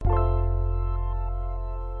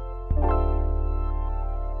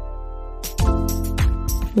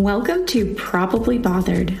Welcome to Probably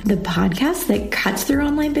Bothered, the podcast that cuts through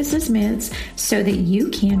online business myths so that you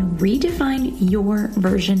can redefine your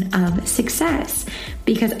version of success.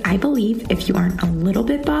 Because I believe if you aren't a little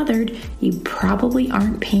bit bothered, you probably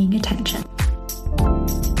aren't paying attention.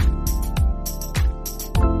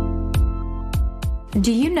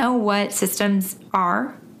 Do you know what systems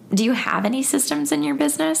are? Do you have any systems in your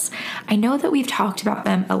business? I know that we've talked about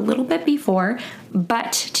them a little bit before,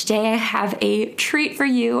 but today I have a treat for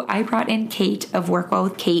you. I brought in Kate of Work Well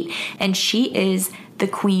with Kate, and she is the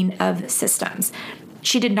queen of systems.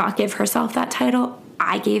 She did not give herself that title.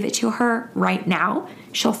 I gave it to her right now.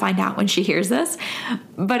 She'll find out when she hears this.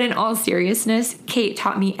 But in all seriousness, Kate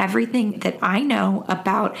taught me everything that I know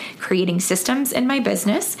about creating systems in my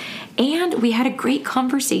business. And we had a great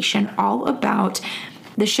conversation all about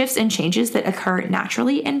the shifts and changes that occur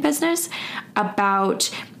naturally in business,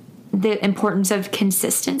 about the importance of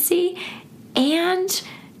consistency, and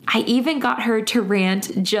I even got her to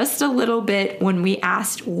rant just a little bit when we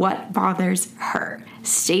asked what bothers her.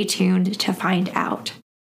 Stay tuned to find out.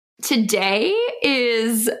 Today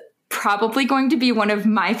is probably going to be one of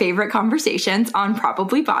my favorite conversations on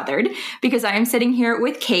Probably Bothered because I am sitting here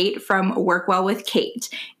with Kate from Work Well with Kate.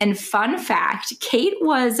 And fun fact, Kate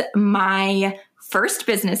was my first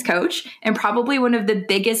business coach and probably one of the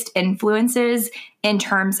biggest influences in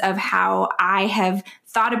terms of how I have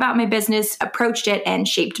thought about my business, approached it, and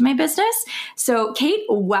shaped my business. So Kate,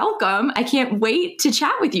 welcome. I can't wait to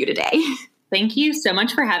chat with you today. Thank you so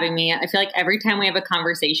much for having me. I feel like every time we have a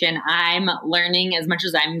conversation, I'm learning as much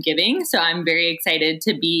as I'm giving. So I'm very excited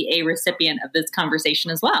to be a recipient of this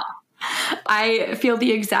conversation as well. I feel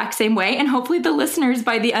the exact same way. And hopefully the listeners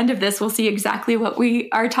by the end of this will see exactly what we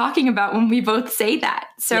are talking about when we both say that.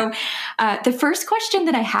 So the first question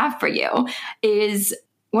that I have for you is,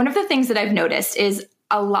 one of the things that I've noticed is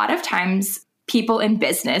a lot of times people in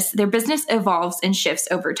business, their business evolves and shifts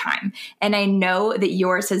over time. And I know that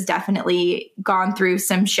yours has definitely gone through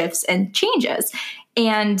some shifts and changes.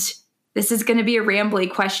 And this is going to be a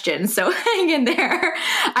rambly question, so hang in there.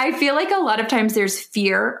 I feel like a lot of times there's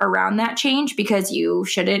fear around that change because you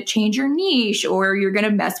shouldn't change your niche or you're going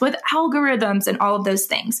to mess with algorithms and all of those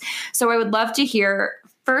things. So I would love to hear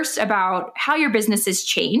first about how your business has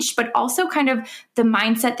changed, but also kind of the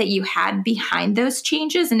mindset that you had behind those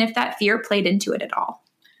changes and if that fear played into it at all.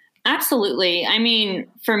 Absolutely. I mean,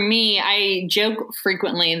 for me, I joke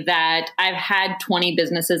frequently that I've had 20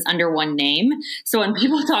 businesses under one name. So when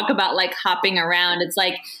people talk about like hopping around, it's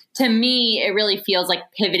like, to me, it really feels like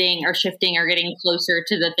pivoting or shifting or getting closer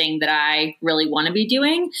to the thing that I really want to be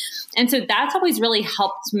doing. And so that's always really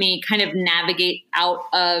helped me kind of navigate out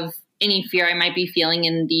of any fear I might be feeling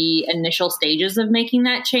in the initial stages of making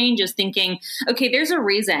that change, is thinking, okay, there's a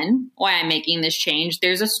reason why I'm making this change.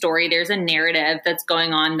 There's a story, there's a narrative that's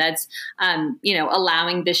going on that's,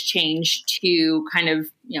 allowing this change to kind of,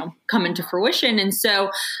 come into fruition. And so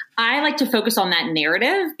I like to focus on that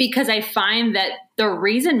narrative because I find that the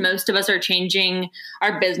reason most of us are changing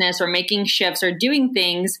our business or making shifts or doing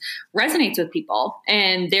things resonates with people,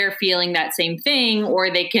 and they're feeling that same thing, or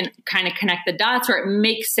they can kind of connect the dots, or it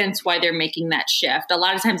makes sense why they're making that shift. A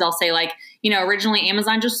lot of times I'll say like, originally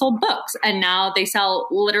Amazon just sold books and now they sell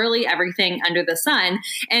literally everything under the sun.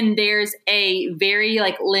 And there's a very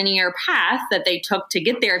like linear path that they took to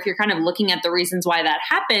get there. If you're kind of looking at the reasons why that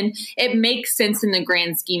happened, it makes sense in the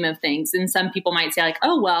grand scheme of things. And some people might say like,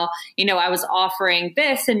 oh, well, I was offering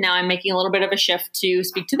this and now I'm making a little bit of a shift to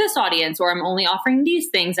speak to this audience, or I'm only offering these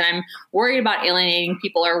things and I'm worried about alienating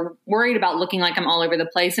people or worried about looking like I'm all over the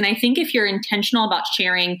place. And I think if you're intentional about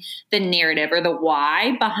sharing the narrative or the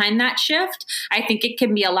why behind that shift, I think it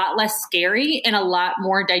can be a lot less scary and a lot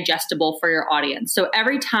more digestible for your audience. So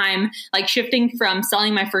every time, like shifting from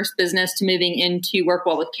selling my first business to moving into Work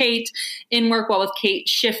Well with Kate, in Work Well with Kate,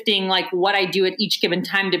 shifting like what I do at each given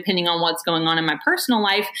time, depending on what's going on in my personal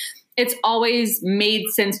life, it's always made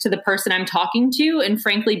sense to the person I'm talking to. And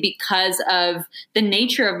frankly, because of the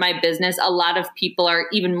nature of my business, a lot of people are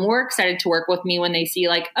even more excited to work with me when they see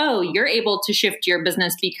like, oh, you're able to shift your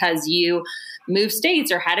business because you moved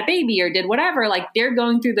states or had a baby or did whatever. Like they're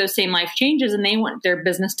going through those same life changes and they want their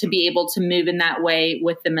business to be able to move in that way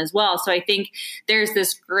with them as well. So I think there's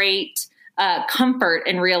this great comfort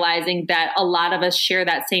in realizing that a lot of us share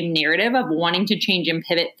that same narrative of wanting to change and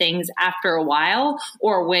pivot things after a while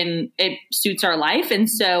or when it suits our life. And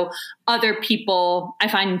so other people, I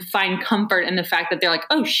find comfort in the fact that they're like,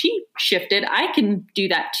 oh, she shifted. I can do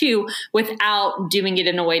that too, without doing it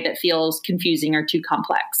in a way that feels confusing or too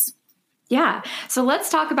complex. Yeah. So let's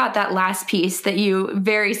talk about that last piece that you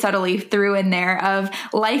very subtly threw in there of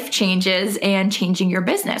life changes and changing your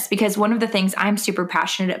business. Because one of the things I'm super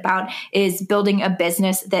passionate about is building a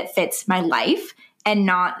business that fits my life and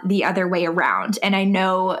not the other way around. And I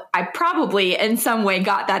know I probably in some way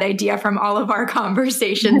got that idea from all of our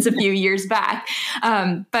conversations a few years back.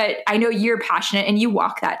 But I know you're passionate and you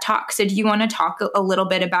walk that talk. So do you want to talk a little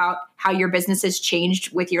bit about how your business has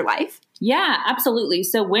changed with your life? Yeah, absolutely.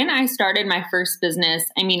 So when I started my first business,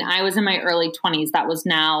 I mean, I was in my early 20s. That was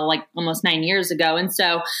now like almost 9 years ago. And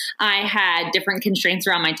so I had different constraints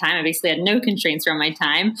around my time. I basically had no constraints around my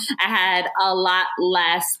time. I had a lot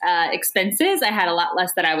less expenses. I had a lot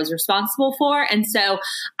less that I was responsible for. And so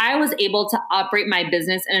I was able to operate my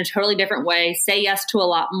business in a totally different way, say yes to a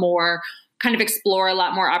lot more, kind of explore a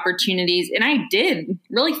lot more opportunities. And I did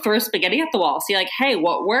really throw spaghetti at the wall. See like, hey,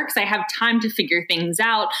 what works? I have time to figure things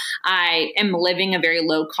out. I am living a very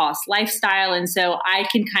low cost lifestyle. And so I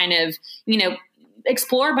can kind of,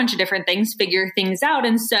 explore a bunch of different things, figure things out.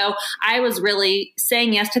 And so I was really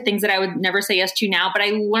saying yes to things that I would never say yes to now, but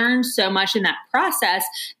I learned so much in that process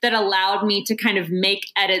that allowed me to kind of make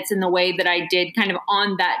edits in the way that I did kind of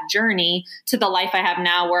on that journey to the life I have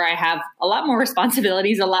now, where I have a lot more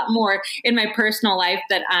responsibilities, a lot more in my personal life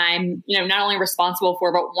that I'm, not only responsible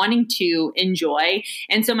for, but wanting to enjoy.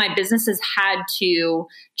 And so my business has had to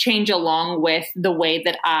change along with the way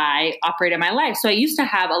that I operate in my life. So I used to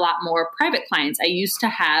have a lot more private clients. I used to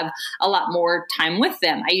have a lot more time with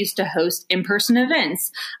them. I used to host in-person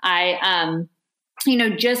events. I,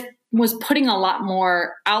 just was putting a lot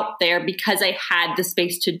more out there because I had the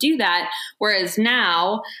space to do that. Whereas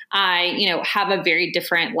now I, have a very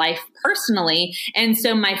different life personally. And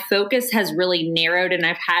so my focus has really narrowed and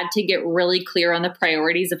I've had to get really clear on the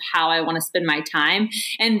priorities of how I want to spend my time.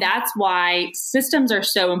 And that's why systems are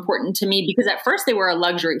so important to me, because at first they were a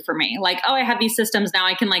luxury for me. Like, oh, I have these systems now,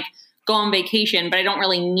 I can go on vacation, but I don't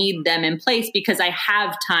really need them in place because I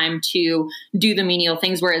have time to do the menial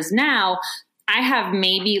things. Whereas now I have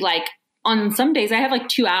maybe on some days I have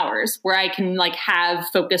 2 hours where I can have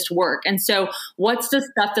focused work. And so what's the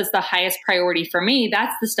stuff that's the highest priority for me?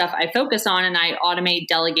 That's the stuff I focus on, and I automate,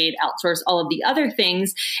 delegate, outsource all of the other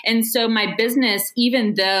things. And so my business,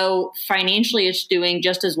 even though financially it's doing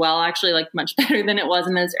just as well, actually much better than it was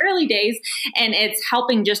in those early days, and it's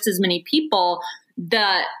helping just as many people,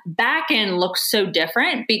 the back end looks so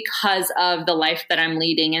different because of the life that I'm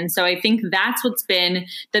leading. And so I think that's what's been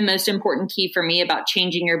the most important key for me about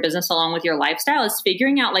changing your business along with your lifestyle, is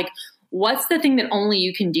figuring out what's the thing that only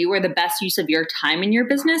you can do, or the best use of your time in your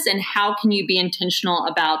business, and how can you be intentional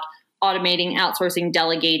about automating, outsourcing,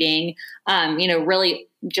 delegating, really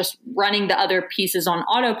just running the other pieces on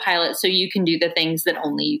autopilot so you can do the things that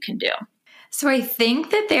only you can do. So I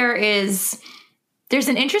think that there's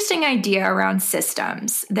an interesting idea around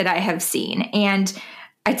systems that I have seen. And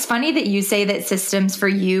it's funny that you say that systems for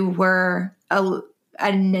you were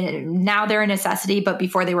now they're a necessity, but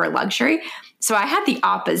before they were a luxury. So I had the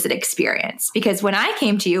opposite experience, because when I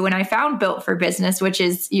came to you, when I found Built for Business, which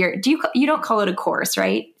is you don't call it a course,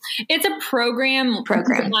 right? It's a program.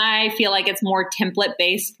 I feel like it's more template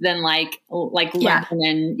based than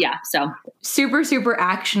yeah. So super, super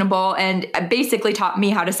actionable, and basically taught me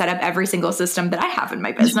how to set up every single system that I have in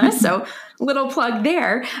my business. So little plug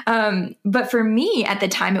there. But for me at the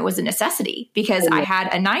time, it was a necessity, because I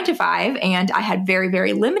had a 9 to 5 and I had very,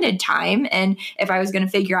 very limited time. And if I was going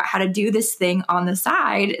to figure out how to do this thing on the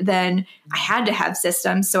side, then I had to have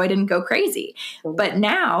systems so I didn't go crazy. But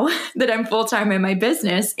now that I'm full-time in my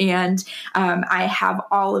business, and I have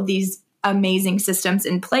all of these amazing systems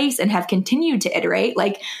in place and have continued to iterate,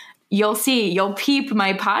 you'll peep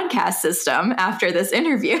my podcast system after this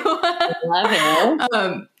interview. Love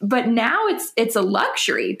it. But now it's a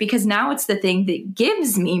luxury, because now it's the thing that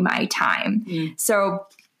gives me my time. So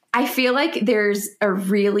I feel like there's a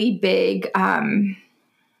really big,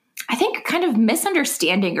 I think, kind of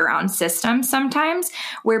misunderstanding around systems sometimes,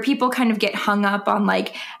 where people kind of get hung up on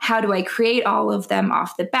how do I create all of them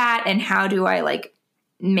off the bat, and how do I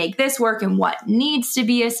make this work, and what needs to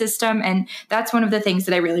be a system. And that's one of the things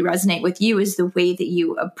that I really resonate with you, is the way that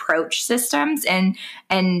you approach systems, and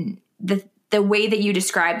the way that you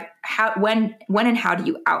describe when and how do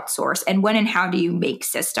you outsource, and when and how do you make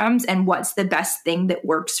systems, and what's the best thing that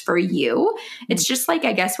works for you. It's just I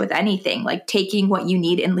guess with anything, taking what you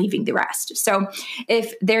need and leaving the rest. So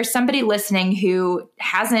if there's somebody listening who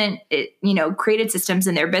hasn't, created systems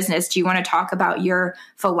in their business, do you want to talk about your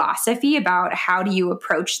philosophy about how do you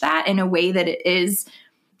approach that in a way that it is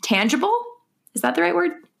tangible? Is that the right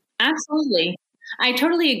word? Absolutely. I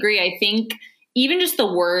totally agree. I think even just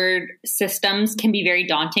the word systems can be very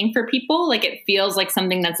daunting for people. Like it feels like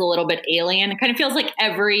something that's a little bit alien. It kind of feels like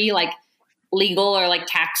every like legal or like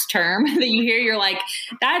tax term that you hear, you're like,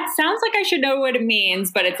 that sounds like I should know what it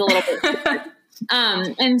means, but it's a little bit.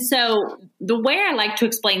 And so the way I like to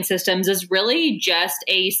explain systems is really just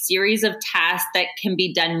a series of tasks that can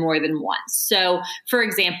be done more than once. So for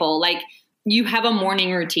example, like you have a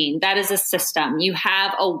morning routine. That is a system. You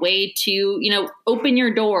have a way to, open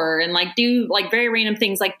your door and like do like very random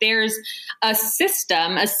things. Like there's a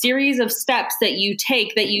system, a series of steps that you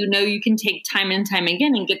take that you can take time and time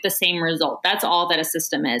again and get the same result. That's all that a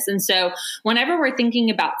system is. And so whenever we're thinking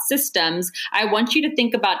about systems, I want you to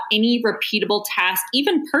think about any repeatable task,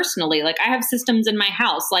 even personally. Like I have systems in my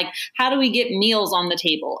house. Like how do we get meals on the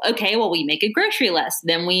table? Okay, well, we make a grocery list.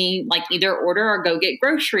 Then we like either order or go get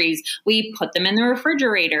groceries. We put them in the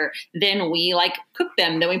refrigerator. Then we like cook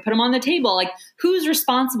them. Then we put them on the table. Like who's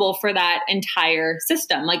responsible for that entire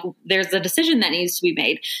system? Like there's a decision that needs to be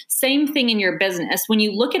made. Same thing in your business. When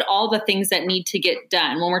you look at all the things that need to get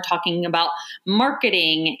done, when we're talking about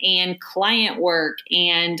marketing and client work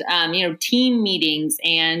and, team meetings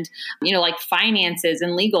and, like finances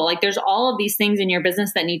and legal, like there's all of these things in your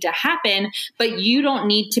business that need to happen, but you don't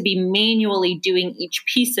need to be manually doing each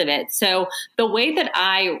piece of it. So the way that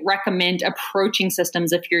I recommend approaching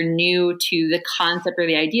systems, if you're new to the concept or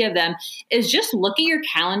the idea of them, is just look at your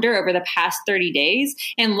calendar over the past 30 days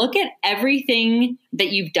and look at everything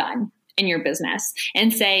that you've done in your business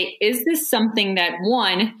and say, is this something that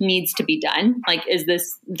one needs to be done? Like, is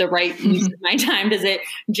this the right use of my time? Does it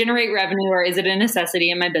generate revenue or is it a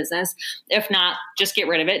necessity in my business? If not, just get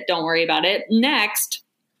rid of it. Don't worry about it. Next,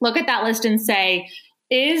 look at that list and say,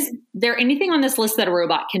 is there anything on this list that a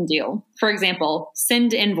robot can do? For example,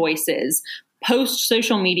 send invoices, post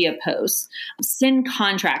social media posts, send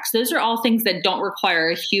contracts. Those are all things that don't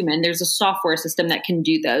require a human. There's a software system that can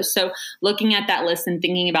do those. So looking at that list and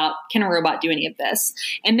thinking about, can a robot do any of this?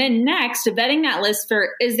 And then next, vetting that list for,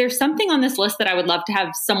 is there something on this list that I would love to have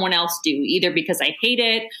someone else do, either because I hate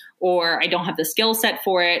it or I don't have the skill set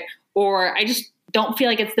for it, or I just don't feel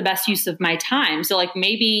like it's the best use of my time. So like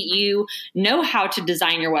maybe you know how to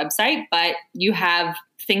design your website, but you have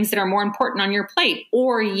things that are more important on your plate,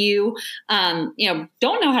 or you, don't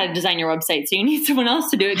know how to design your website. So you need someone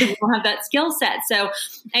else to do it because you don't have that skill set. So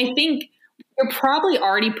I think you're probably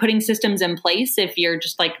already putting systems in place. If you're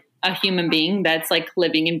just like a human being that's like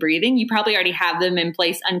living and breathing, you probably already have them in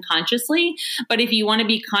place unconsciously. But if you want to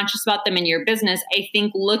be conscious about them in your business, I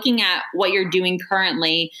think looking at what you're doing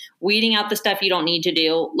currently, weeding out the stuff you don't need to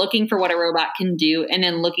do, looking for what a robot can do, and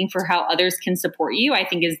then looking for how others can support you, I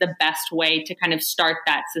think is the best way to kind of start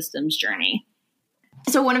that systems journey.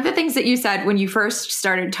 So one of the things that you said when you first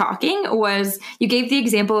started talking was you gave the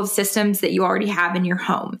example of systems that you already have in your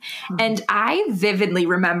home. Mm-hmm. And I vividly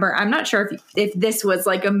remember, I'm not sure if this was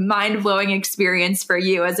like a mind-blowing experience for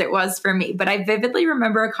you as it was for me, but I vividly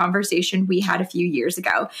remember a conversation we had a few years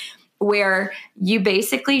ago where you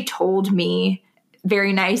basically told me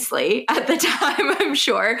very nicely at the time, I'm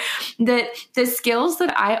sure, that the skills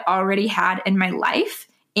that I already had in my life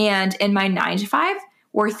and in my 9-to-5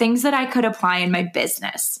 were things that I could apply in my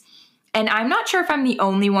business. And I'm not sure if I'm the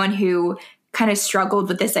only one who kind of struggled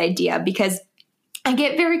with this idea, because I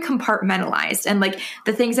get very compartmentalized, and like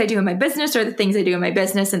the things I do in my business are the things I do in my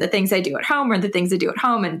business, and the things I do at home are the things I do at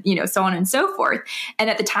home, and so on and so forth. And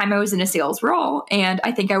at the time I was in a sales role, and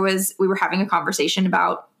I think we were having a conversation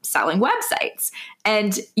about selling websites,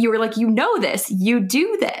 and you were like, this, you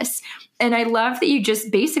do this. And I love that you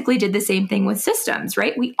just basically did the same thing with systems,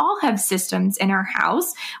 right? We all have systems in our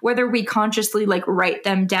house, whether we consciously like write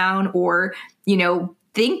them down or,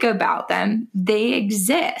 think about them, they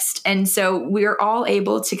exist. And so we're all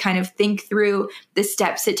able to kind of think through the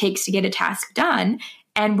steps it takes to get a task done.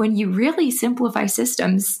 And when you really simplify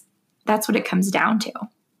systems, that's what it comes down to.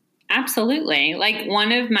 Absolutely. Like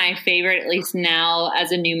one of my favorite, at least now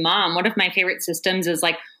as a new mom, one of my favorite systems is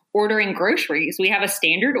like ordering groceries. We have a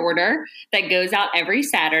standard order that goes out every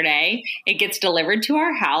Saturday. It gets delivered to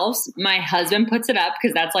our house. My husband puts it up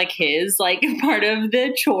because that's like his like part of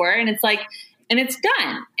the chore. And it's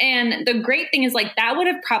done. And the great thing is like that would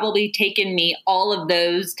have probably taken me all of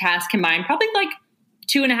those tasks combined, probably like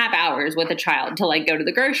 2.5 hours with a child to like go to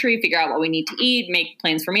the grocery, figure out what we need to eat, make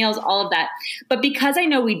plans for meals, all of that. But because I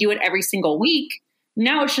know we do it every single week,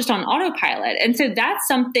 now it's just on autopilot. And so that's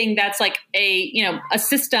something that's like a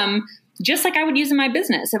system just like I would use in my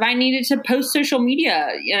business. If I needed to post social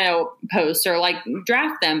media, posts or like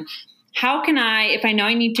draft them, how can I, if I know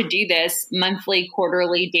I need to do this monthly,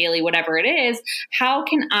 quarterly, daily, whatever it is, how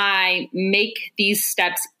can I make these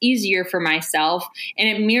steps easier for myself? And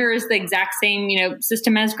it mirrors the exact same,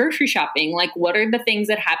 system as grocery shopping. Like, what are the things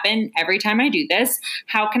that happen every time I do this?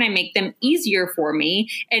 How can I make them easier for me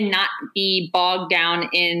and not be bogged down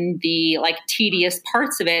in the like tedious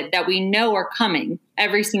parts of it that we know are coming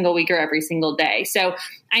every single week or every single day? So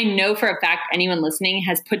I know for a fact anyone listening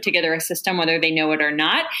has put together a system, whether they know it or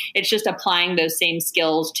not. It's just applying those same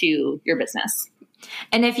skills to your business.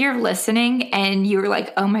 And if you're listening and you're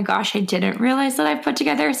like, oh my gosh, I didn't realize that I've put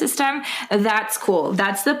together a system, that's cool.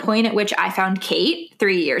 That's the point at which I found Kate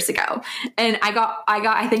 3 years ago. And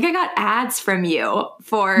I think I got ads from you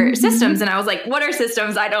for systems. And I was like, what are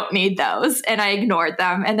systems? I don't need those. And I ignored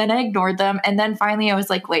them. And then I ignored them. And then finally I was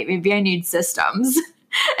like, wait, maybe I need systems.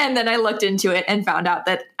 And then I looked into it and found out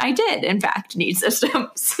that I did, in fact, need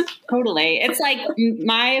systems. Totally. It's like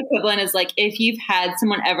my equivalent is like if you've had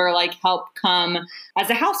someone ever like help come as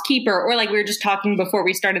a housekeeper, or like we were just talking before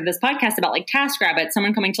we started this podcast about like TaskRabbit,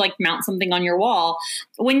 someone coming to like mount something on your wall.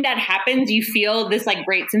 When that happens, you feel this like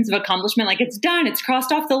great sense of accomplishment, like it's done, it's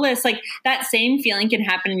crossed off the list. Like that same feeling can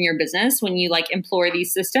happen in your business when you like employ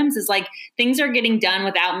these systems. Is like things are getting done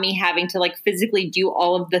without me having to like physically do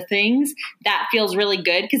all of the things. That feels really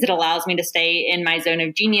good because it allows me to stay in my zone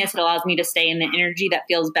of genius. It allows me to stay in the energy that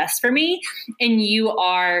feels best for me. And you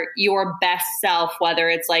are your best self, whether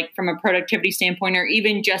it's like from a productivity standpoint or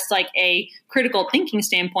even just like a critical thinking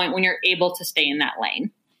standpoint, when you're able to stay in that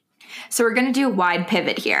lane. So we're going to do a wide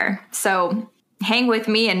pivot here. So hang with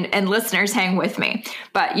me and listeners, hang with me.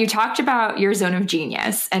 But you talked about your zone of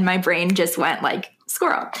genius and my brain just went like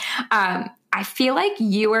squirrel. I feel like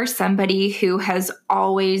you are somebody who has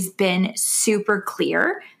always been super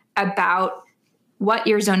clear about what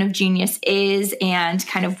your zone of genius is and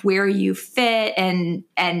kind of where you fit and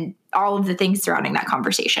all of the things surrounding that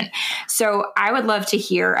conversation. So I would love to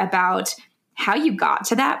hear about how you got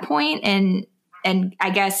to that point. And I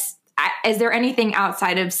guess, is there anything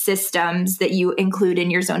outside of systems that you include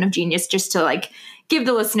in your zone of genius just to like give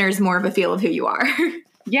the listeners more of a feel of who you are?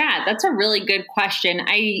 Yeah, that's a really good question.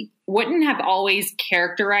 I wouldn't have always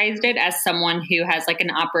characterized it as someone who has like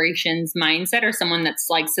an operations mindset or someone that's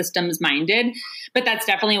like systems minded, but that's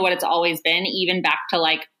definitely what it's always been, even back to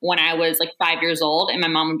like when I was like 5 years old and my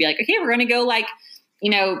mom would be like, okay, we're going to go like,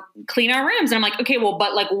 clean our rooms. And I'm like, okay, well,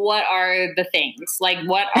 but like, what are the things? Like,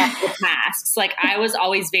 what are the tasks? Like, I was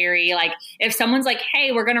always very like, if someone's like,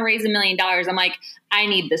 hey, we're going to raise $1 million, I'm like, I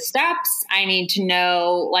need the steps. I need to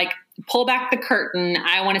know, like, pull back the curtain.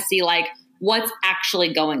 I want to see like what's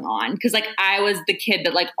actually going on. Cause like I was the kid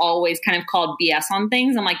that like always kind of called BS on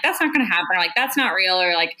things. I'm like, that's not going to happen. Or like, that's not real.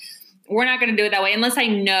 Or like, we're not going to do it that way unless I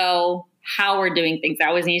know how we're doing things. I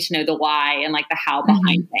always need to know the why and like the how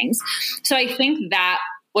behind things. So I think that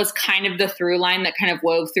was kind of the through line that kind of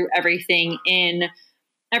wove through everything in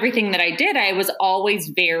everything that I did. I was always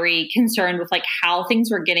very concerned with like how things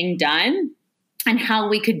were getting done and how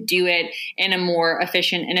we could do it in a more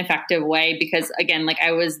efficient and effective way. Because again, like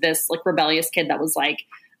I was this like rebellious kid that was like,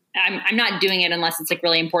 I'm not doing it unless it's like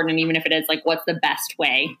really important. And even if it is, like, what's the best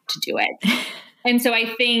way to do it? And so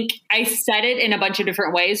I think I said it in a bunch of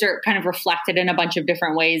different ways, or kind of reflected in a bunch of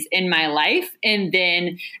different ways in my life. And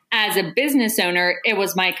then as a business owner, it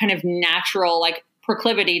was my kind of natural like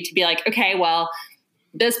proclivity to be like, okay, well,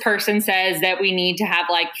 this person says that we need to have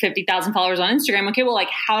like 50,000 followers on Instagram. Okay, well, like,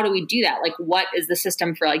 how do we do that? Like, what is the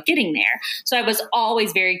system for like getting there? So I was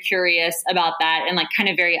always very curious about that, and like kind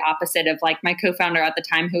of very opposite of like my co-founder at the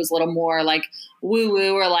time, who was a little more like woo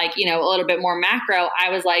woo or like, a little bit more macro. I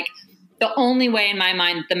was like, the only way in my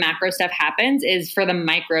mind the macro stuff happens is for the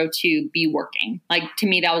micro to be working. Like, to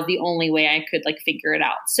me, that was the only way I could like figure it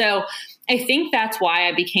out. So I think that's why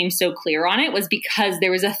I became so clear on it, was because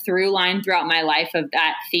there was a through line throughout my life of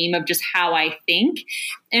that theme of just how I think.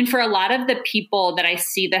 And for a lot of the people that I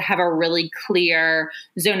see that have a really clear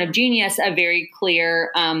zone of genius, a very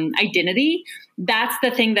clear identity, that's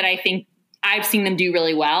the thing that I think I've seen them do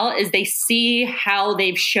really well, is they see how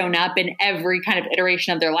they've shown up in every kind of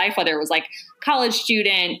iteration of their life, whether it was like college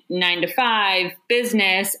student, 9 to 5,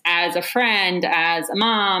 business, as a friend, as a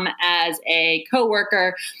mom, as a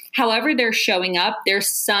coworker. However they're showing up, there's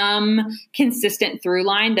some consistent through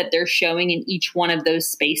line that they're showing in each one of those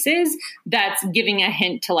spaces that's giving a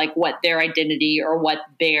hint to like what their identity or what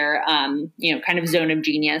their, kind of zone of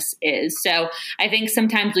genius is. So I think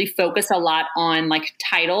sometimes we focus a lot on like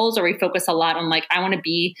titles, or we focus a lot on like, I want to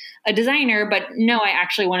be a designer, but no, I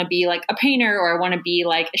actually want to be like a painter, or I want to be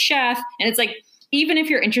like a chef. And it's like, even if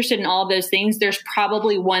you're interested in all of those things, there's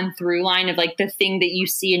probably one through line of like the thing that you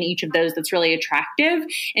see in each of those that's really attractive.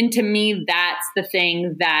 And to me, that's the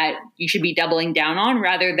thing that you should be doubling down on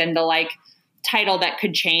rather than the like title that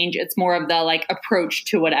could change. It's more of the like approach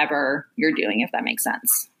to whatever you're doing, if that makes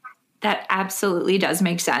sense. That absolutely does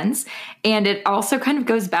make sense. And it also kind of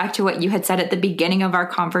goes back to what you had said at the beginning of our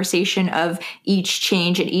conversation of each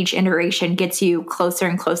change and each iteration gets you closer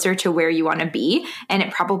and closer to where you want to be. And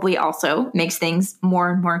it probably also makes things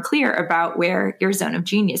more and more clear about where your zone of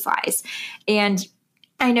genius lies. And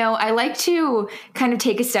I know I like to kind of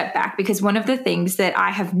take a step back because one of the things that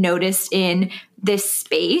I have noticed in this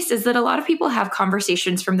space is that a lot of people have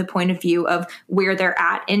conversations from the point of view of where they're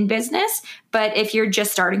at in business. But if you're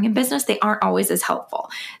just starting in business, they aren't always as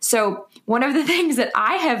helpful. So one of the things that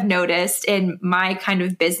I have noticed in my kind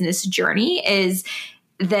of business journey is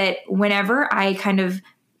that whenever I kind of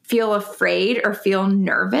feel afraid or feel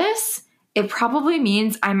nervous, it probably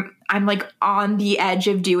means I'm like on the edge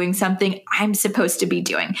of doing something I'm supposed to be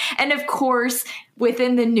doing. And of course,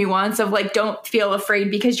 within the nuance of like, don't feel afraid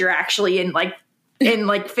because you're actually in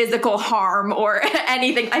physical harm or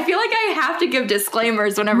anything. I feel like I have to give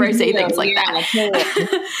disclaimers whenever I say things like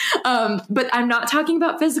that. But I'm not talking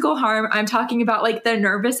about physical harm. I'm talking about like the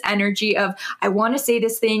nervous energy of, I want to say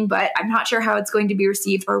this thing, but I'm not sure how it's going to be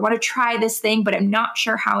received, or I want to try this thing, but I'm not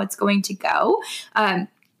sure how it's going to go.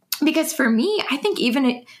 Because for me, I think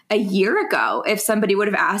even a year ago, if somebody would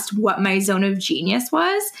have asked what my zone of genius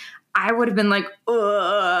was, I would have been like,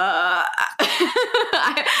 I'm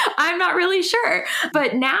not really sure.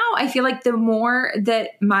 But now I feel like the more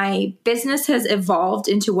that my business has evolved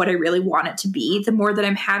into what I really want it to be, the more that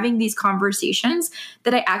I'm having these conversations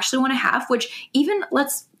that I actually want to have, which even,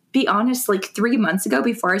 let's be honest, like 3 months ago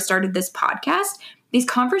before I started this podcast, these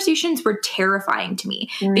conversations were terrifying to me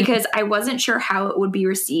because I wasn't sure how it would be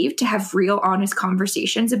received to have real, honest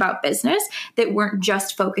conversations about business that weren't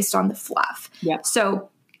just focused on the fluff. Yep. So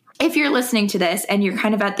if you're listening to this and you're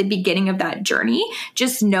kind of at the beginning of that journey,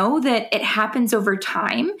 just know that it happens over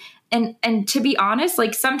time. And to be honest,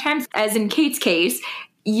 like sometimes, as in Kate's case,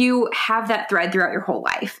 you have that thread throughout your whole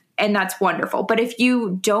life, and that's wonderful. But if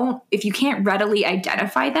you can't readily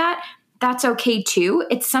identify that, that's okay too.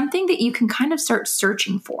 It's something that you can kind of start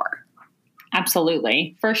searching for.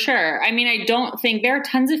 Absolutely. For sure. I mean, I don't think there are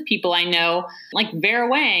tons of people I know, like Vera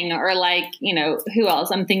Wang or like, who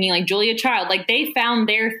else? I'm thinking like Julia Child, like they found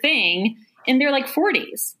their thing in their like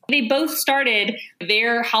 40s. They both started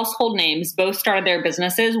their household names, both started their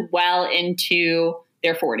businesses well into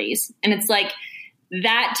their 40s. And it's like,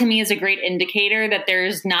 that to me is a great indicator that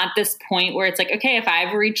there's not this point where it's like, okay, if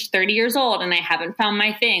I've reached 30 years old and I haven't found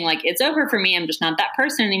my thing, like it's over for me. I'm just not that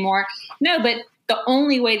person anymore. No, but the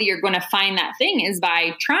only way that you're going to find that thing is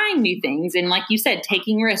by trying new things. And like you said,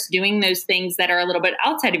 taking risks, doing those things that are a little bit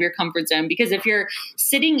outside of your comfort zone. Because if you're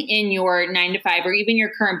sitting in your 9-to-5 or even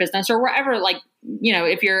your current business or wherever, like,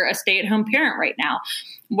 if you're a stay-at-home parent right now,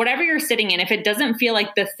 whatever you're sitting in, if it doesn't feel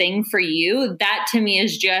like the thing for you, that to me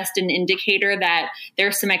is just an indicator that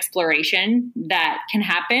there's some exploration that can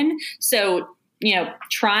happen. So,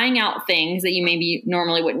 trying out things that you maybe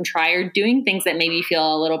normally wouldn't try or doing things that maybe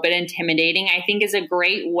feel a little bit intimidating, I think is a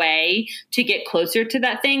great way to get closer to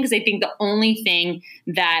that thing. Because I think the only thing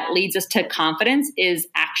that leads us to confidence is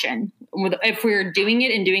action. If we're doing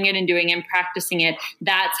it and doing it and doing it and practicing it,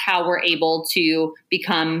 that's how we're able to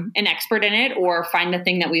become an expert in it or find the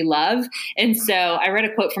thing that we love. And so I read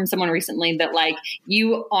a quote from someone recently that like,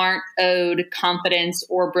 you aren't owed confidence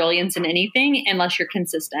or brilliance in anything unless you're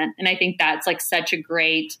consistent. And I think that's like such a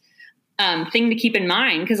great thing to keep in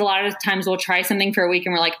mind, because a lot of times we'll try something for a week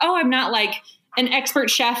and we're like, oh, I'm not like an expert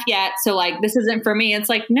chef yet, so like this isn't for me. It's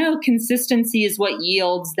like, no, consistency is what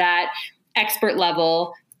yields that expert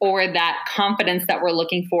level or that confidence that we're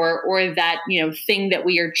looking for, or that, thing that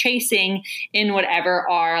we are chasing in whatever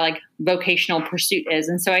our like vocational pursuit is.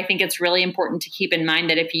 And so I think it's really important to keep in mind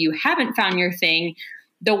that if you haven't found your thing,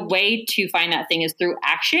 the way to find that thing is through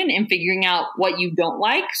action and figuring out what you don't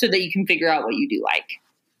like so that you can figure out what you do like.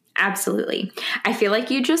 Absolutely. I feel like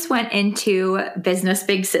you just went into business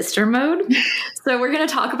big sister mode. So we're going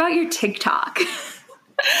to talk about your TikTok.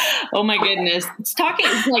 Oh my goodness. Let's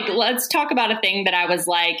talk about a thing that I was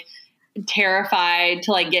like terrified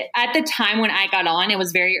to like get at the time when I got on. It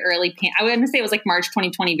was very early. I wouldn't say it was like March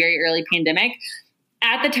 2020, very early pandemic.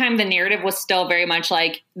 At the time, the narrative was still very much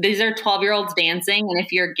like, these are 12-year-olds dancing. And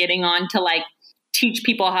if you're getting on to like teach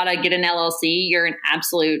people how to get an LLC, you're an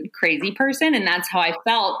absolute crazy person. And that's how I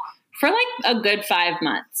felt for like a good 5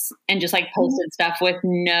 months, and just like posted stuff with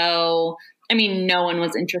no one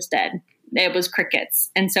was interested. it was crickets.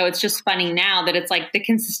 And so it's just funny now that it's like the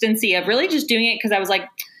consistency of really just doing it because I was like,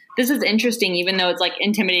 this is interesting, even though it's like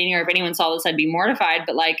intimidating, or if anyone saw this, I'd be mortified,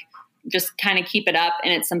 but like just kind of keep it up.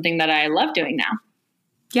 And it's something that I love doing now.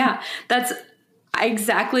 Yeah, that's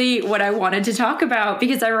exactly what I wanted to talk about,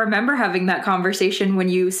 because I remember having that conversation when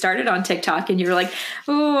you started on TikTok and you were like,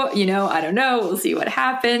 oh, I don't know. We'll see what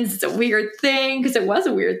happens. It's a weird thing, because it was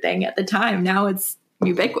a weird thing at the time. Now it's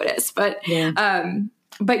ubiquitous, but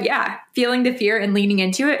yeah, feeling the fear and leaning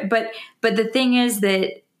into it. But the thing is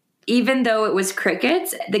that even though it was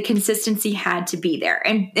crickets, the consistency had to be there.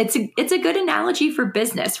 And it's a good analogy for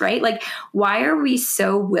business, right? Like, why are we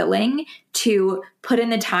so willing to put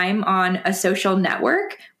in the time on a social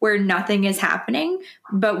network where nothing is happening?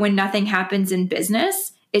 But when nothing happens in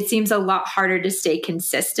business, it seems a lot harder to stay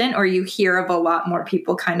consistent, or you hear of a lot more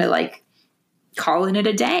people kind of like calling it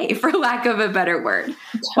a day, for lack of a better word.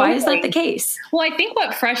 Totally. Why is that the case? Well, I think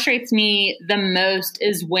what frustrates me the most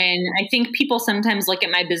is when I think people sometimes look at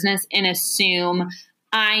my business and assume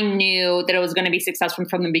I knew that it was going to be successful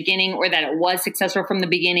from the beginning, or that it was successful from the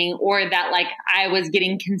beginning, or that like I was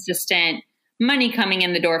getting consistent money coming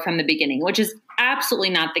in the door from the beginning, which is absolutely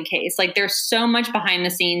not the case. Like, there's so much behind the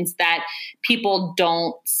scenes that people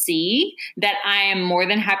don't see that I am more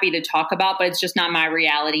than happy to talk about, but it's just not my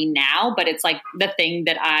reality now. But it's like the thing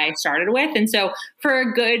that I started with. And so for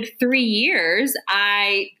a good 3 years,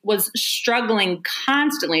 I was struggling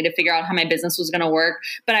constantly to figure out how my business was going to work,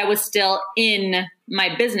 but I was still in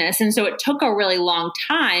my business. And so it took a really long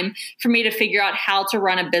time for me to figure out how to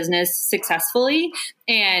run a business successfully.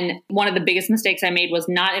 And one of the biggest mistakes I made was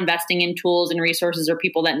not investing in tools and resources or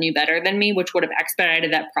people that knew better than me, which would have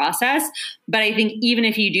expedited that process. But I think even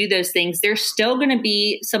if you do those things, there's still going to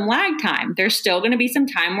be some lag time. There's still going to be some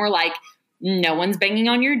time where like no one's banging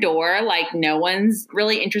on your door, like no one's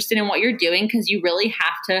really interested in what you're doing, because you really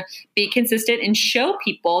have to be consistent and show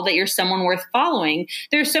people that you're someone worth following.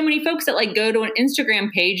 There's so many folks that like go to an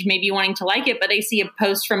Instagram page, maybe wanting to like it, but they see a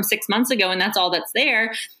post from 6 months ago and that's all that's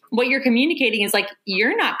there. What you're communicating is like,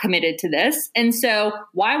 you're not committed to this. And so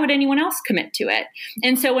why would anyone else commit to it?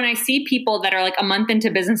 And so when I see people that are like a month into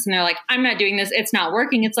business and they're like, I'm not doing this, it's not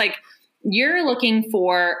working. It's like, you're looking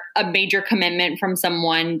for a major commitment from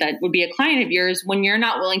someone that would be a client of yours when you're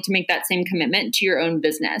not willing to make that same commitment to your own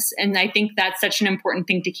business. And I think that's such an important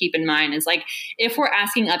thing to keep in mind, is like, if we're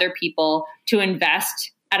asking other people to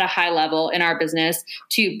invest at a high level in our business,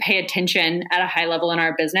 to pay attention at a high level in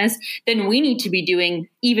our business, then we need to be doing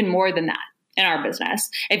even more than that in our business.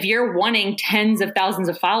 If you're wanting tens of thousands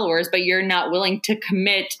of followers, but you're not willing to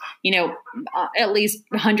commit, at least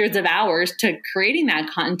hundreds of hours to creating that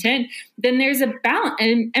content, then there's an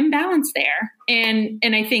imbalance there. And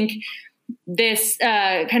I think this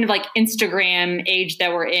kind of like Instagram age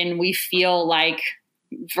that we're in, we feel like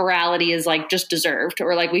virality is like just deserved,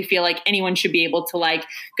 or like we feel like anyone should be able to like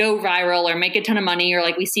go viral or make a ton of money, or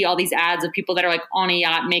like we see all these ads of people that are like on a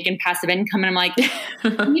yacht making passive income, and I'm like,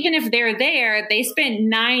 even if they're there, they spent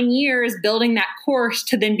 9 years building that course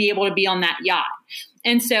to then be able to be on that yacht.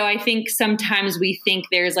 And so I think sometimes we think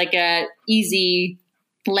there's like a easy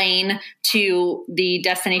lane to the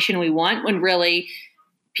destination we want, when really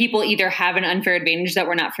people either have an unfair advantage that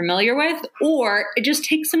we're not familiar with, or it just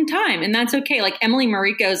takes some time, and that's okay. Like Emily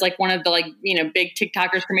Mariko is like one of the big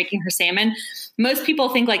TikTokers for making her salmon. Most people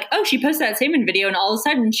think like, oh, she posted that salmon video and all of a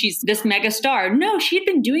sudden she's this mega star. No, she had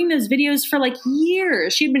been doing those videos for like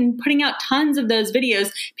years. She'd been putting out tons of those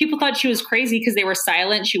videos. People thought she was crazy because they were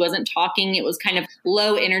silent. She wasn't talking. It was kind of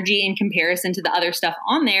low energy in comparison to the other stuff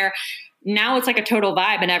on there. Now it's like a total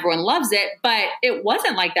vibe and everyone loves it, but it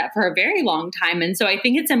wasn't like that for a very long time. And so I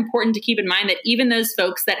think it's important to keep in mind that even those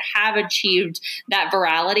folks that have achieved that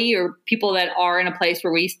virality, or people that are in a place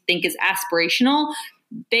where we think is aspirational,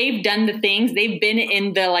 they've done the things, they've been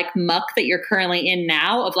in the like muck that you're currently in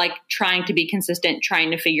now of like trying to be consistent,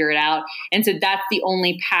 trying to figure it out. And so that's the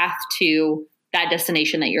only path to that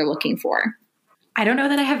destination that you're looking for. I don't know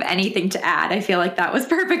that I have anything to add. I feel like that was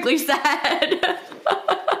perfectly said.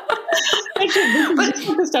 But this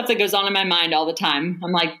is the stuff that goes on in my mind all the time.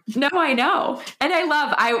 I'm like, no, I know. And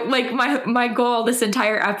my goal this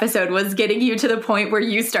entire episode was getting you to the point where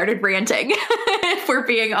you started ranting, if we're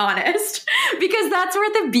being honest, because that's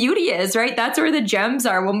where the beauty is, right? That's where the gems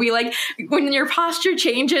are. When your posture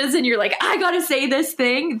changes and you're like, I got to say this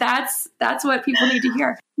thing, that's what people need to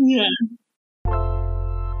hear. Yeah.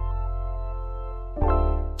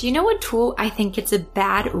 Do you know what tool I think gets a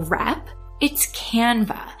bad rep? It's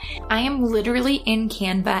Canva. I am literally in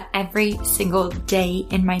Canva every single day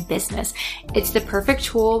in my business. It's the perfect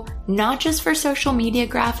tool, not just for social media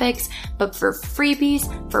graphics, but for freebies,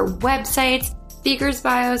 for websites. speakers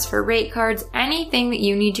bios, for rate cards, anything that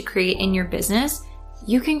you need to create in your business,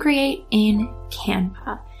 you can create in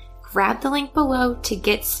Canva. Grab the link below to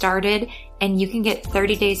get started, and you can get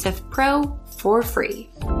 30 days of Pro for free.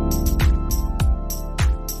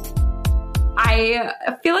 I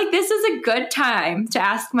feel like this is a good time to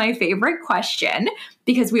ask my favorite question,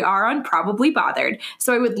 because we are on Probably Bothered.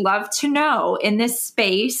 So I would love to know, in this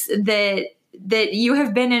space that you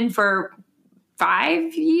have been in for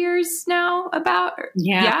 5 years now, about?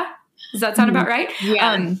 Yeah? Does that sound about right?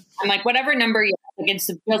 Yeah. I'm like, whatever number you have, it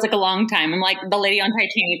feels like a long time. I'm like the lady on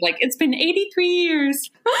Titanic, like, it's been 83 years.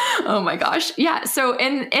 Oh my gosh. Yeah. So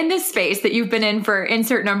in this space that you've been in for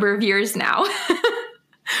insert number of years now,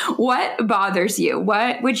 what bothers you?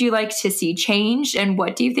 What would you like to see changed? And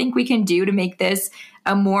what do you think we can do to make this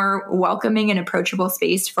a more welcoming and approachable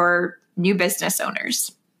space for new business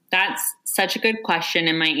owners? That's such a good question.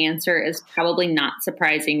 And my answer is probably not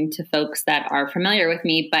surprising to folks that are familiar with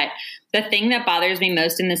me. But the thing that bothers me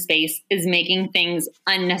most in this space is making things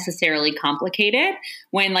unnecessarily complicated,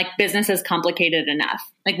 when like business is complicated enough.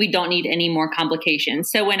 Like, we don't need any more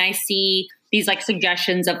complications. So when I see these like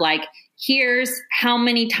suggestions of like, here's how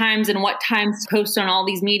many times and what times to post on all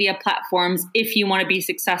these media platforms if you want to be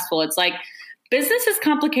successful, it's like, business is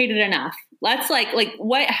complicated enough. Let's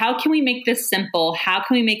how can we make this simple? How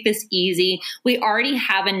can we make this easy? We already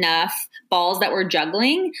have enough balls that we're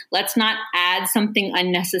juggling. Let's not add something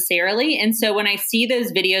unnecessarily. And so when I see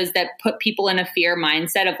those videos that put people in a fear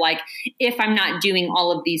mindset of like, if I'm not doing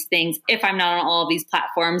all of these things, if I'm not on all of these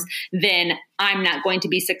platforms, then I'm not going to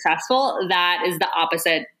be successful. That is the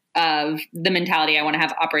opposite of the mentality I want to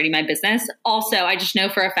have operating my business. Also, I just know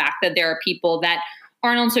for a fact that there are people that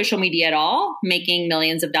aren't on social media at all, making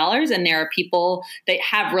millions of dollars. And there are people that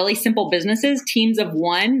have really simple businesses, teams of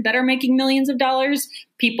one, that are making millions of dollars,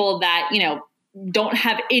 people that, don't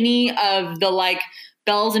have any of the like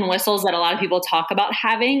bells and whistles that a lot of people talk about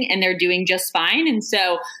having, and they're doing just fine. And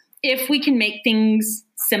so if we can make things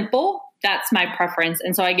simple, that's my preference.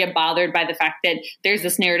 And so I get bothered by the fact that there's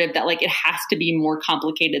this narrative that like it has to be more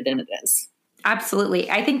complicated than it is. Absolutely.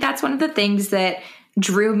 I think that's one of the things that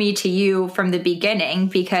drew me to you from the beginning,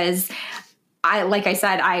 because I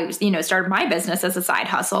started my business as a side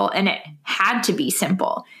hustle, and it had to be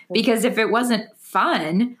simple, because if it wasn't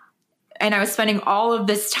fun and I was spending all of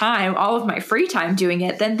this time, all of my free time doing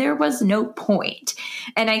it, then there was no point.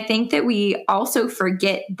 And I think that we also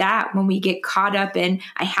forget that when we get caught up in,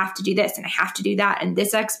 I have to do this and I have to do that, and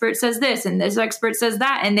this expert says this and this expert says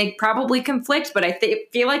that, and they probably conflict, but I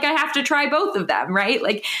feel like I have to try both of them, right?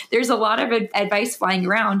 Like, there's a lot of advice flying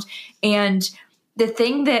around. And the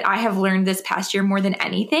thing that I have learned this past year more than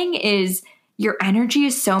anything is your energy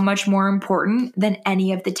is so much more important than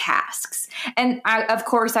any of the tasks. And of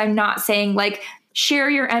course, I'm not saying like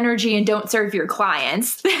share your energy and don't serve your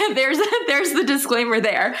clients. there's the disclaimer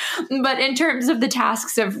there. But in terms of the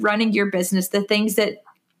tasks of running your business, the things that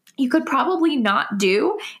you could probably not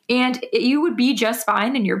do, and you would be just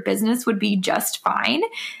fine and your business would be just fine,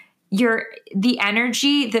 the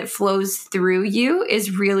energy that flows through you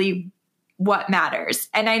is really what matters.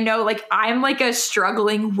 And I know like I'm like a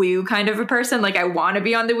struggling woo kind of a person. Like, I want to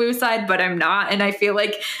be on the woo side, but I'm not. And I feel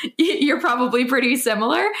like you're probably pretty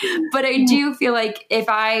similar. But I do feel like if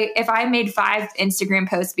I made 5 Instagram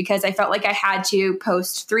posts because I felt like I had to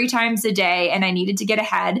post 3 times a day and I needed to get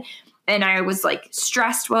ahead, and I was like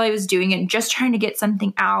stressed while I was doing it and just trying to get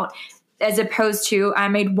something out, as opposed to I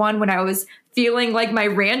made one when I was feeling like my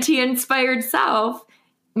ranty inspired self,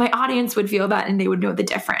 my audience would feel that and they would know the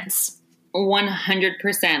difference.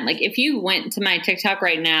 100%. Like, if you went to my TikTok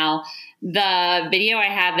right now, the video I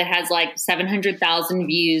have that has like 700,000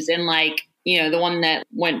 views and like, the one that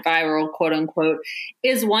went viral, quote unquote,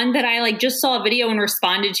 is one that I like just saw a video and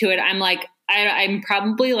responded to it. I'm like, I'm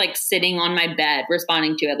probably like sitting on my bed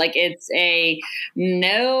responding to it. Like, it's a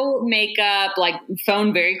no makeup, like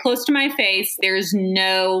phone very close to my face. There's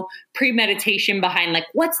no premeditation behind like,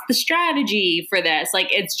 what's the strategy for this? Like,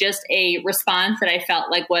 it's just a response that I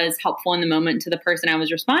felt like was helpful in the moment to the person I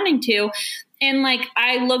was responding to. And like,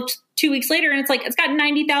 I looked 2 weeks later and it's like, it's got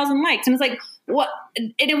 90,000 likes. And it's like, what?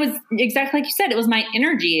 And it was exactly like you said, it was my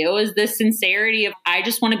energy. It was the sincerity of, I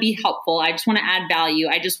just want to be helpful. I just want to add value.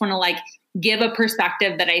 I just want to like give a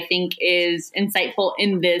perspective that I think is insightful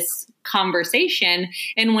in this conversation.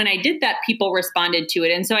 And when I did that, people responded to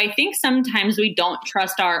it. And so I think sometimes we don't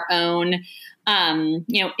trust our own,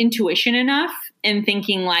 intuition enough, and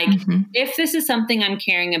thinking like, if this is something I'm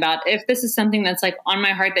caring about, if this is something that's like on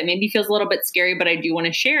my heart that maybe feels a little bit scary, but I do want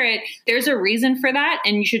to share it, there's a reason for that.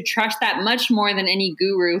 And you should trust that much more than any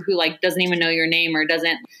guru who like doesn't even know your name or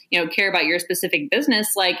doesn't, care about your specific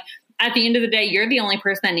business. Like, at the end of the day, you're the only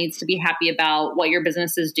person that needs to be happy about what your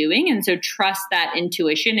business is doing. And so trust that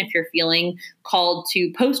intuition if you're feeling called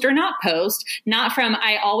to post or not post. Not from,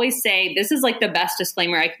 I always say, this is like the best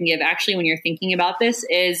disclaimer I can give actually when you're thinking about this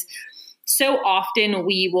is, so often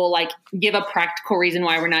we will like give a practical reason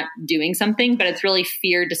why we're not doing something, but it's really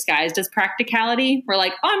fear disguised as practicality. We're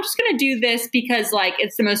like, oh, I'm just going to do this because like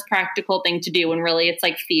it's the most practical thing to do. When really it's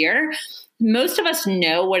like fear. Most of us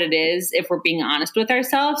know what it is if we're being honest with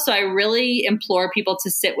ourselves. So I really implore people to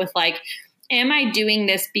sit with like, am I doing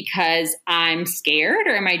this because I'm scared,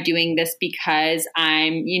 or am I doing this because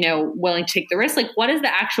I'm, willing to take the risk? Like, what is the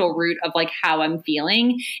actual root of like how I'm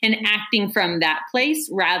feeling, and acting from that place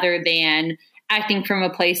rather than acting from a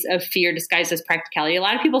place of fear disguised as practicality. A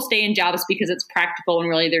lot of people stay in jobs because it's practical when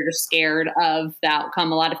really they're just scared of the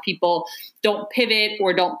outcome. A lot of people don't pivot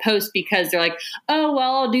or don't post because they're like, oh,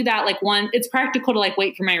 well, I'll do that. Like it's practical to like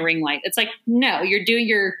wait for my ring light. It's like, no,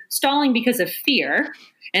 you're stalling because of fear.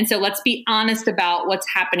 And so let's be honest about what's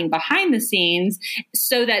happening behind the scenes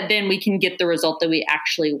so that then we can get the result that we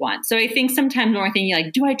actually want. So I think sometimes when we're thinking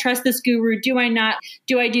like, do I trust this guru? Do I not?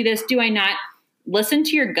 Do I do this? Do I not? Listen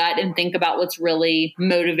to your gut and think about what's really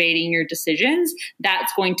motivating your decisions.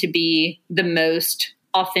 That's going to be the most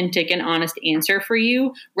authentic and honest answer for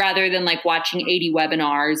you, rather than like watching 80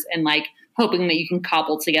 webinars and like hoping that you can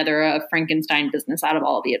cobble together a Frankenstein business out of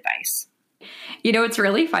all the advice. It's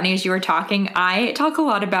really funny as you were talking, I talk a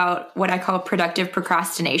lot about what I call productive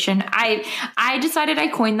procrastination. I decided I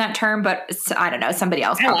coined that term, but I don't know, somebody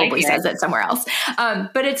else probably says it somewhere else.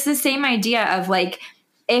 But it's the same idea of like,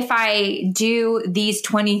 if I do these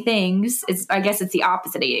 20 things, I guess it's the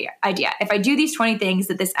opposite idea. If I do these 20 things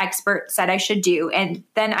that this expert said I should do, and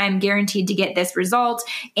then I'm guaranteed to get this result,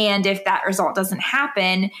 and if that result doesn't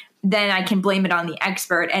happen, then I can blame it on the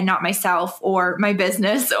expert and not myself or my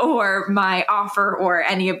business or my offer or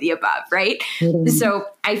any of the above, right? Mm-hmm. So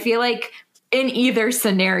I feel like in either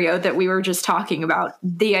scenario that we were just talking about,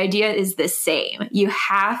 the idea is the same. You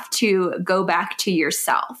have to go back to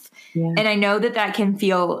yourself. Yeah. And I know that can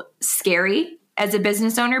feel scary as a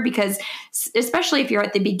business owner, because especially if you're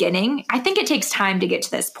at the beginning, I think it takes time to get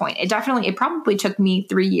to this point. It probably took me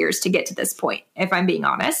 3 years to get to this point, if I'm being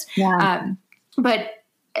honest. Yeah. But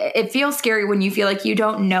it feels scary when you feel like you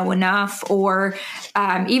don't know enough, or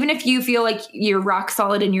even if you feel like you're rock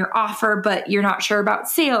solid in your offer, but you're not sure about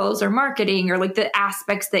sales or marketing or like the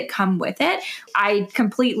aspects that come with it. I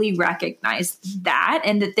completely recognize that,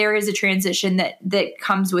 and that there is a transition that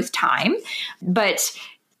comes with time. But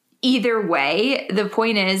either way, the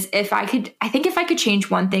point is, if I could change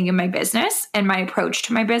one thing in my business and my approach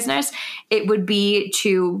to my business, it would be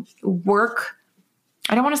to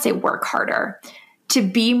I don't want to say work harder, to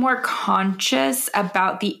be more conscious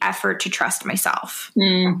about the effort to trust myself.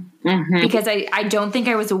 Mm-hmm. Because I don't think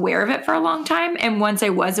I was aware of it for a long time. And once I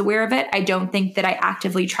was aware of it, I don't think that I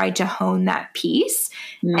actively tried to hone that piece.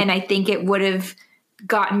 Mm-hmm. And I think it would have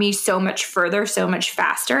gotten me so much further, so much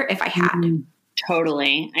faster if I had. Mm-hmm.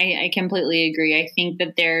 Totally. I completely agree. I think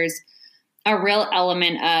that there's a real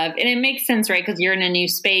element of, and it makes sense, right? Because you're in a new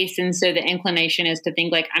space. And so the inclination is to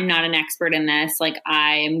think like, I'm not an expert in this. Like,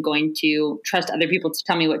 I am going to trust other people to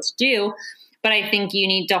tell me what to do. But I think you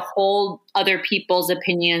need to hold other people's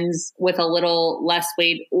opinions with a little less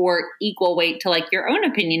weight or equal weight to like your own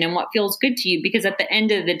opinion and what feels good to you. Because at the end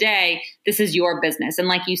of the day, this is your business. And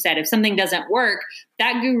like you said, if something doesn't work,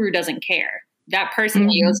 that guru doesn't care. That person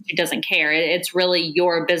that you go to doesn't care. It's really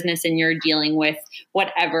your business, and you're dealing with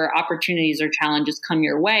whatever opportunities or challenges come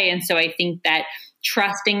your way. And so I think that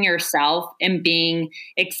trusting yourself and being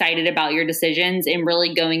excited about your decisions and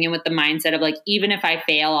really going in with the mindset of like, even if I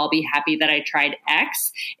fail, I'll be happy that I tried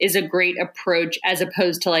X, is a great approach, as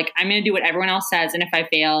opposed to like, I'm going to do what everyone else says, and if I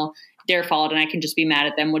fail, their fault, and I can just be mad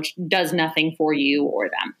at them, which does nothing for you or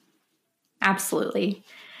them. Absolutely.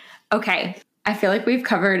 Okay. I feel like we've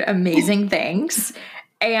covered amazing things.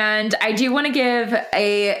 And I do want to give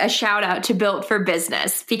a shout out to Built for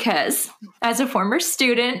Business, because as a former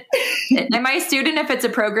student, am I a student if it's a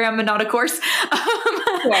program and not a course?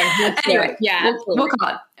 Anyway, yeah, we'll call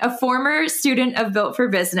it a former student of Built for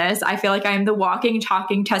Business. I feel like I am the walking,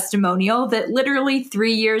 talking testimonial that literally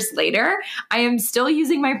 3 years later, I am still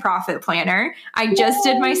using my profit planner. I just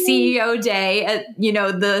did my CEO day at,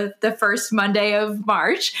 the first Monday of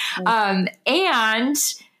March. And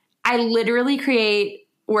I literally create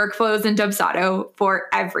workflows in Dubsado for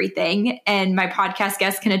everything. And my podcast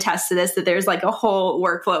guests can attest to this, that there's like a whole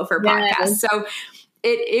workflow for podcasts. So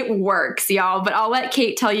it works, y'all. But I'll let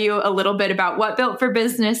Kate tell you a little bit about what Built for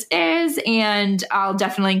Business is. And I'll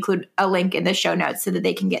definitely include a link in the show notes so that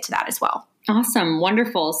they can get to that as well. Awesome.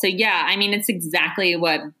 Wonderful. So yeah, I mean, it's exactly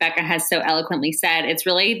what Becca has so eloquently said. It's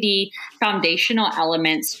really the foundational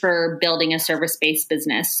elements for building a service-based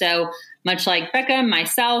business. So much like Becca,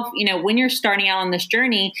 myself, when you're starting out on this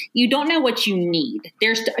journey, you don't know what you need.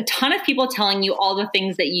 There's a ton of people telling you all the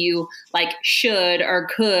things that you should or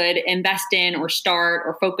could invest in or start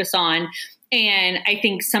or focus on. And I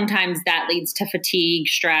think sometimes that leads to fatigue,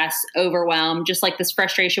 stress, overwhelm, just this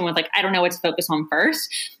frustration with I don't know what to focus on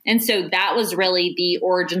first. And so that was really the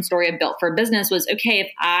origin story of Built for a Business was, okay,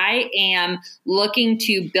 if I am looking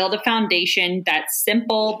to build a foundation that's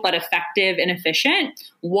simple but effective and efficient,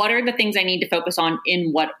 what are the things I need to focus on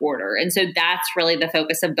in what order? And so that's really the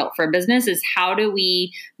focus of Built for a Business is how do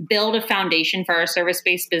we build a foundation for our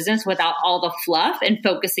service-based business without all the fluff and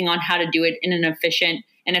focusing on how to do it in an efficient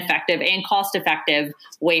and effective and cost-effective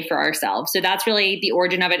way for ourselves. So that's really the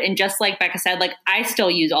origin of it. And just like Becca said, I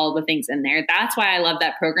still use all the things in there. That's why I love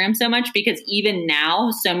that program so much, because even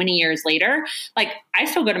now, so many years later, I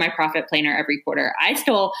still go to my profit planner every quarter. I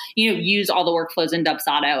still, use all the workflows in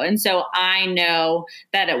Dubsado. And so I know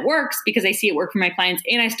that it works because I see it work for my clients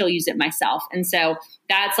and I still use it myself. And so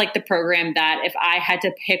that's the program that if I had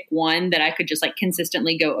to pick one that I could just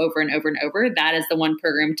consistently go over and over and over, that is the one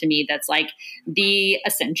program to me that's the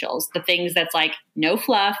essentials, the things that's no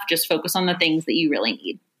fluff, just focus on the things that you really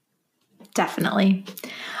need. Definitely.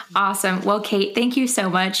 Awesome. Well, Kate, thank you so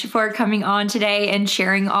much for coming on today and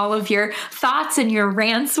sharing all of your thoughts and your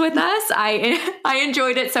rants with us. I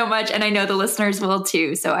enjoyed it so much, and I know the listeners will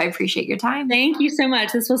too. So I appreciate your time. Thank you so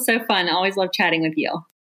much. This was so fun. I always love chatting with you.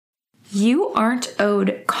 You aren't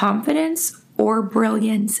owed confidence or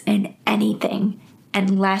brilliance in anything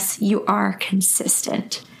unless you are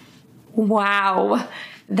consistent. Wow.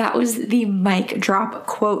 That was the mic drop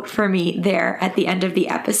quote for me there at the end of the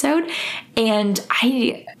episode. And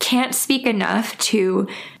I can't speak enough to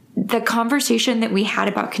the conversation that we had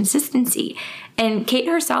about consistency. And Kate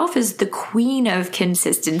herself is the queen of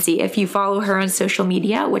consistency. If you follow her on social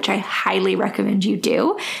media, which I highly recommend you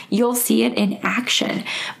do, you'll see it in action.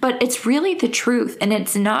 But it's really the truth. And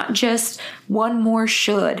it's not just one more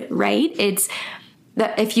should, right? It's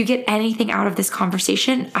that if you get anything out of this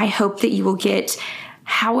conversation, I hope that you will get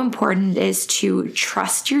how important it is to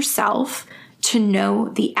trust yourself, to know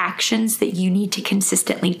the actions that you need to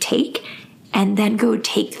consistently take, and then go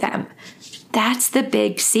take them. That's the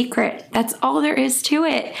big secret. That's all there is to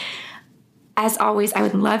it. As always, I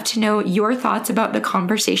would love to know your thoughts about the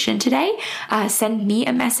conversation today. Send me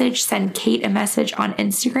a message, send Kate a message on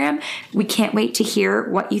Instagram. We can't wait to hear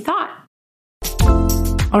what you thought.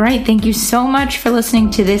 All right. Thank you so much for listening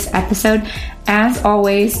to this episode. As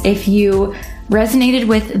always, if you resonated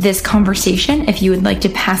with this conversation, if you would like to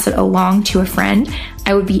pass it along to a friend,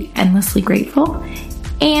 I would be endlessly grateful.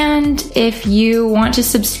 And if you want to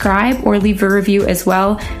subscribe or leave a review as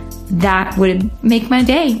well, that would make my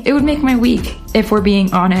day. It would make my week, if we're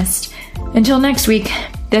being honest. Until next week,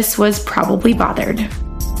 this was Probably Bothered.